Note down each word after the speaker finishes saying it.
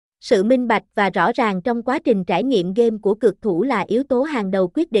Sự minh bạch và rõ ràng trong quá trình trải nghiệm game của cược thủ là yếu tố hàng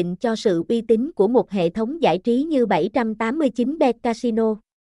đầu quyết định cho sự uy tín của một hệ thống giải trí như 789bet Casino.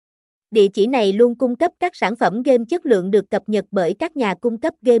 Địa chỉ này luôn cung cấp các sản phẩm game chất lượng được cập nhật bởi các nhà cung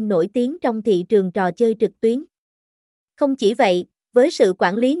cấp game nổi tiếng trong thị trường trò chơi trực tuyến. Không chỉ vậy, với sự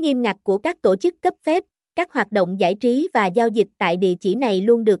quản lý nghiêm ngặt của các tổ chức cấp phép, các hoạt động giải trí và giao dịch tại địa chỉ này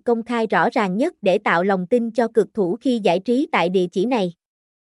luôn được công khai rõ ràng nhất để tạo lòng tin cho cược thủ khi giải trí tại địa chỉ này.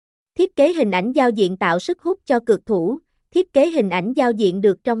 Thiết kế hình ảnh giao diện tạo sức hút cho cược thủ. Thiết kế hình ảnh giao diện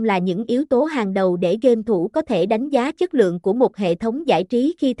được trông là những yếu tố hàng đầu để game thủ có thể đánh giá chất lượng của một hệ thống giải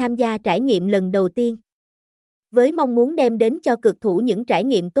trí khi tham gia trải nghiệm lần đầu tiên. Với mong muốn đem đến cho cược thủ những trải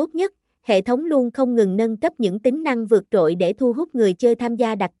nghiệm tốt nhất, hệ thống luôn không ngừng nâng cấp những tính năng vượt trội để thu hút người chơi tham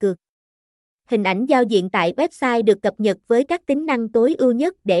gia đặt cược. Hình ảnh giao diện tại website được cập nhật với các tính năng tối ưu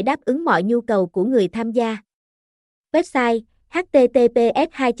nhất để đáp ứng mọi nhu cầu của người tham gia. Website: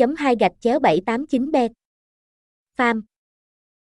 https://789bet.farm